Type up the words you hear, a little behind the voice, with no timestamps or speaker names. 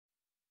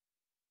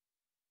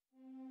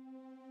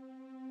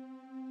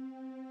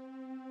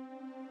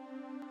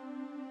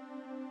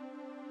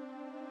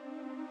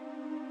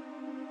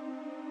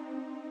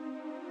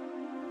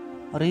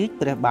រាជ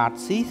ព្រះបាទ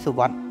ស៊ីសុវ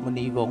ត្ថិមុ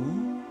នីវង្ស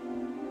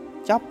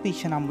ចាប់ពី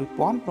ឆ្នាំ 1927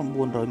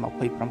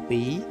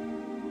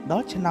 ដ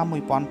ល់ឆ្នាំ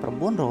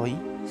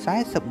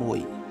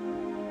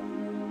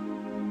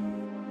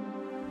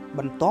 1941 ប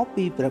ន្ទាប់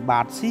ពីព្រះបា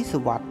ទស៊ីសុ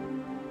វត្ថិ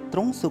ទ្រ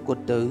ង់សុគត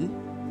ទៅ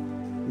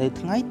នៅ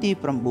ថ្ងៃទី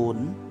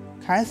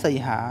 9 ខែសី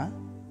ហា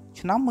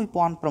ឆ្នាំ 1927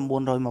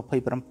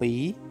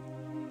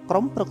 ក្រុ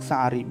មប្រឹក្សា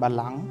រាជបល្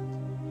ល័ង្ក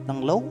និង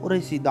លោករេ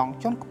ស៊ីដង់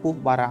ជាន់ខ្ពស់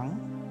បារាំង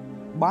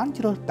បាន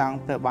ជ្រើសតាំង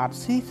ព្រះបាទ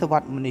ស៊ីសុវ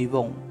ត្ថិមុនីវ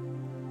ង្ស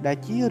ដែល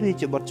ជារា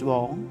ជបុត្រច្ប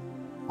ង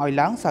ឲ្យ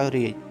ឡើងសោយ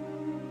រាជ្យ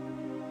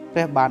ព្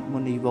រះបាទមុ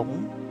នីវង្ស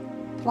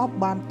ធ្លាប់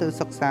បានទៅ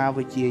សិក្សា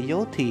វិជ្ជាយោ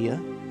ធា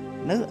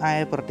នៅឯ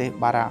ប្រទេស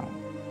បារាំង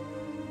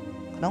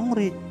ក្នុង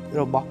រាជ្យ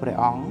របស់ព្រះ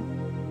អង្គ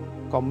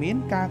ក៏មាន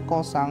ការក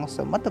សាងស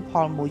មិទ្ធផ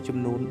លមួយចំ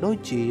នួនដូច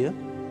ជា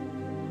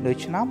នៅ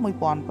ឆ្នាំ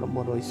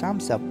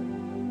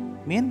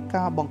 1930 មាន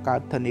ការបង្កើត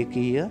ធនា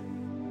គារ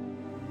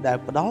ដែល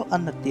ផ្ដល់ឥ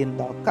ណទាន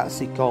ដល់ក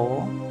សិករ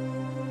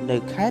នៅ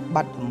ខេត្ត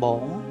បាត់ដំប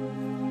ង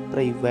ព្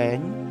រៃវែង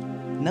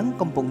និង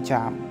កំពង់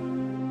ចាម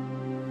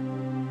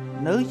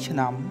នៅឆ្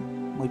នាំ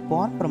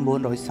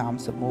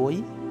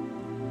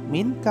 1931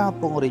 មានការ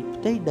ពង្រីក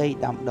ផ្ទៃដី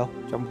ដាំដុះ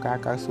ចម្ការ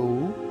កៅស៊ូ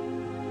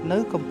នៅ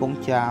កំពង់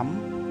ចាម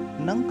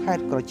និងខេ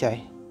ត្តក្រចេះ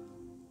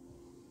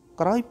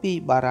ក្រោយពី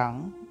បារាំង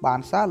បាន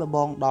សាកល្ប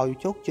ងដោយ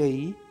ជោគជ័យ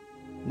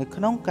នៅ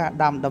ក្នុងការ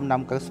ដាំដំ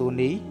ណាំកៅស៊ូ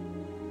នេះ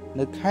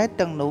នៅខេត្ត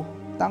ទាំងនោះ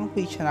តាំង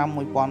ពីឆ្នាំ 1921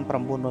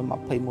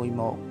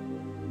 មក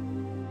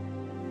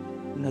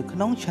នៅក្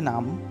នុងឆ្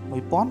នាំ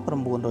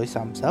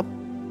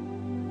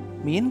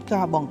 1930 មាន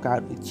ការបង្កើត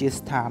វិទ្យា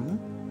ស្ថាន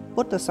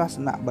ពុទ្ធសាស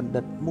នបណ្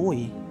ឌិតមួយ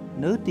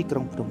នៅទីក្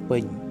រុងភ្នំពេ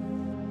ញ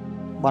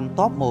បន្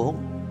ទាប់មក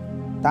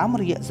តាម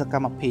រយៈសក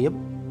ម្មភាព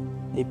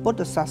នៃពុទ្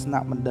ធសាសន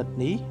បណ្ឌិត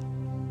នេះ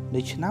នៅ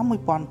ឆ្នាំ 1942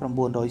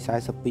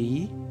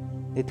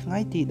 នៅថ្ងៃ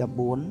ទី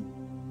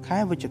 14 ខែ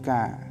វិច្ឆិ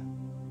កា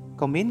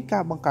ក៏មានកា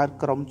របង្កើត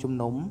ក្រុមជំ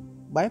នុំ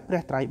បែបព្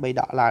រះត្រៃបិ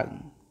ដកឡើង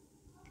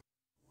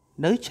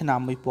នៅឆ្នាំ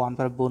 1929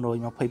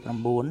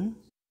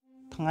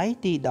 ថ្ងៃ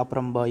ទី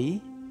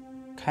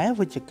 18 ខែ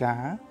វិច្ឆិកា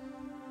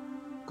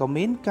ក៏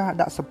មានការ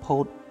ដាក់សម្ពោ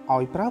ធឲ្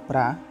យប្រើប្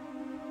រាស់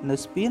នៅ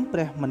ស្ពានព្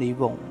រះមុនី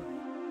វង្ស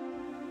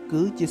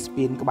គឺជាស្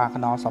ពានក្បាល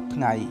ខ្នងសព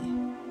ថ្ងៃ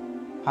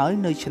ហើយ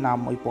នៅឆ្នាំ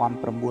 1932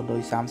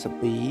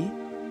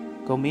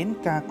 ក៏មាន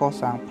ការក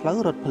សាងផ្លូវ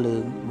រថភ្លើ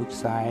ងមួយខ្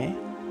សែ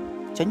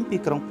ចេញពី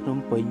ក្រុងភ្នំ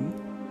ពេញ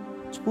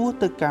ឆ្ពោះ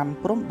ទៅកាន់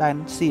ព្រំដែន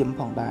សៀម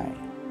ផងដែរ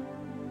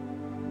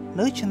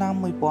នៅឆ្នាំ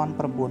 1937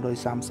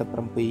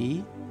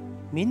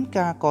 មាន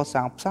ការក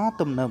សាងផ្សារ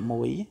ទំនើប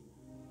មួយ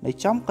នៅ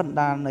ចំកណ្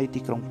ដាលនៃទី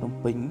ក្រុងភ្នំ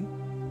ពេញ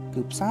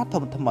គឺផ្សារ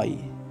ធំថ្មី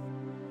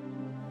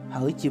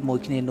ហើយជាមួយ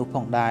គ្នានោះផ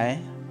ងដែរ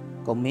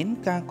ក៏មាន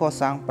ការក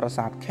សាងប្រា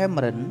សាទខេម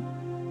រិន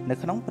នៅ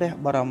ក្នុងព្រះ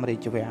បរមរា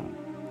ជវាំង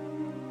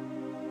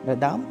នៅ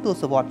ដើមទ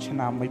សវត្សរ៍ឆ្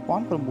នាំ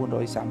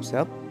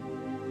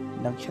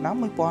 1930 និងឆ្នាំ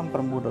 1940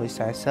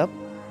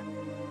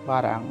 បា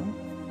រាំង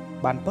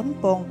បានប៉ុន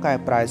ប៉ងកែ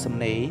ប្រែសំ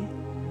ណេរ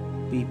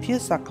ពីភា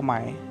សាខ្មែ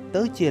រ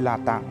ទៅជាឡា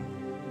តាំង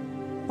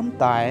ប៉ុន្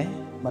តែ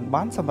មិន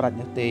បានសម្រេច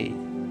នោះទេ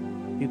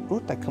ពីព្រោះ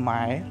តែខ្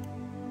មែរ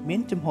មាន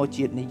ជំហរ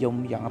ជាតិនិយម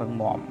យ៉ាងរឹង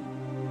មាំ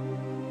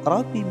ក្រោ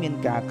យពីមាន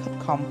ការខិត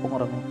ខំពង្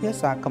រឹងភា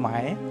សាខ្មែ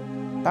រ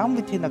តាម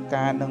វិធាន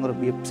ការនិងរ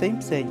បៀបផ្សេ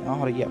ងៗអ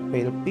ស់រយៈពេ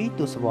ល2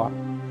ទសវត្សរ៍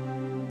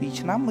ពី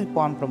ឆ្នាំ 1911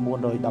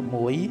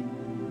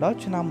 ដល់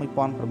ឆ្នាំ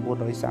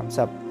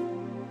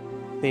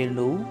 1930 ពេល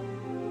នោះ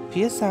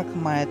ភាសា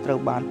ខ្មែរត្រូវ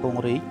បានព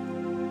ង្រីក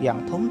យ៉ាង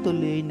ធំទូ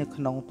លាយនៅ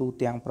ក្នុងទូ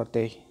ទាំងប្រ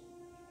ទេស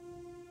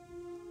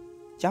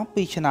ចាប់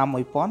ពីឆ្នាំ 1940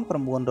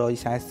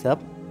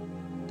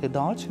 ទៅ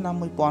ដល់ឆ្នាំ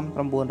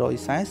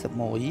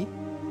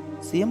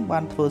 1941 សៀមបា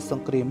នធ្វើស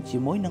ង្គ្រាមជា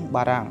មួយនឹង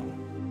បារាំង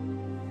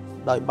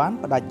ដោយបាន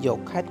ផ្ដាច់យក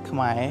ខេត្តខ្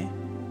មែរ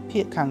ភា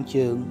គខាង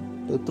ជើង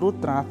ទៅត្រួត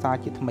ត្រាសារ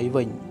ជាថ្មី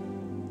វិញ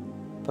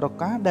ប្រ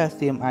ការដែល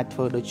សៀមអាចធ្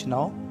វើដូច្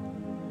នោះ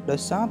ដោយ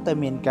សារតែ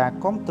មានការ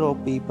គាំទ្រ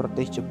ពីប្រ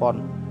ទេសជប៉ុន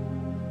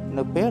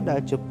នៅពេលដែ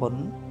លជប៉ុន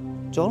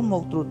ចូលម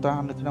កត្រួតត្រា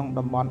នៅក្នុង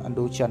តំបន់ឥណ្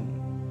ឌូចិន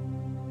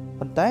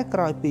ប៉ុន្តែក្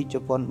រោយពីជ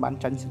ប៉ុនបាន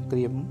ចាញ់សង្គ្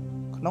រាម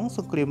ក្នុងស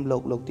ង្គ្រាមលោ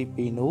កទី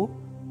2នោះ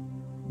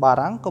បា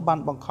រាំងក៏បាន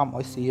បង្ខំ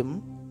ឲ្យសៀម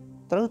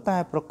ត្រូវតែ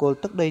ប្រគល់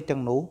ទឹកដីទាំ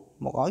ងនោះ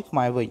មកឲ្យខ្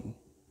មែរវិញ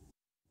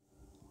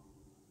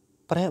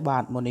ព្រះបា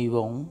ទមុនីវ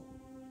ង្ស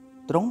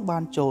ទ្រង់បា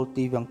នចូល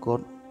ទីវង្គត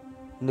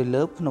នៅ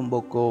លើភ្នំបូ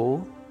កគោ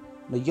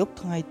នៅយប់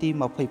ថ្ងៃទី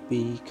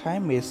 22 ខែ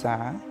មេសា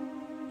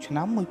ឆ្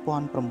នាំ 1941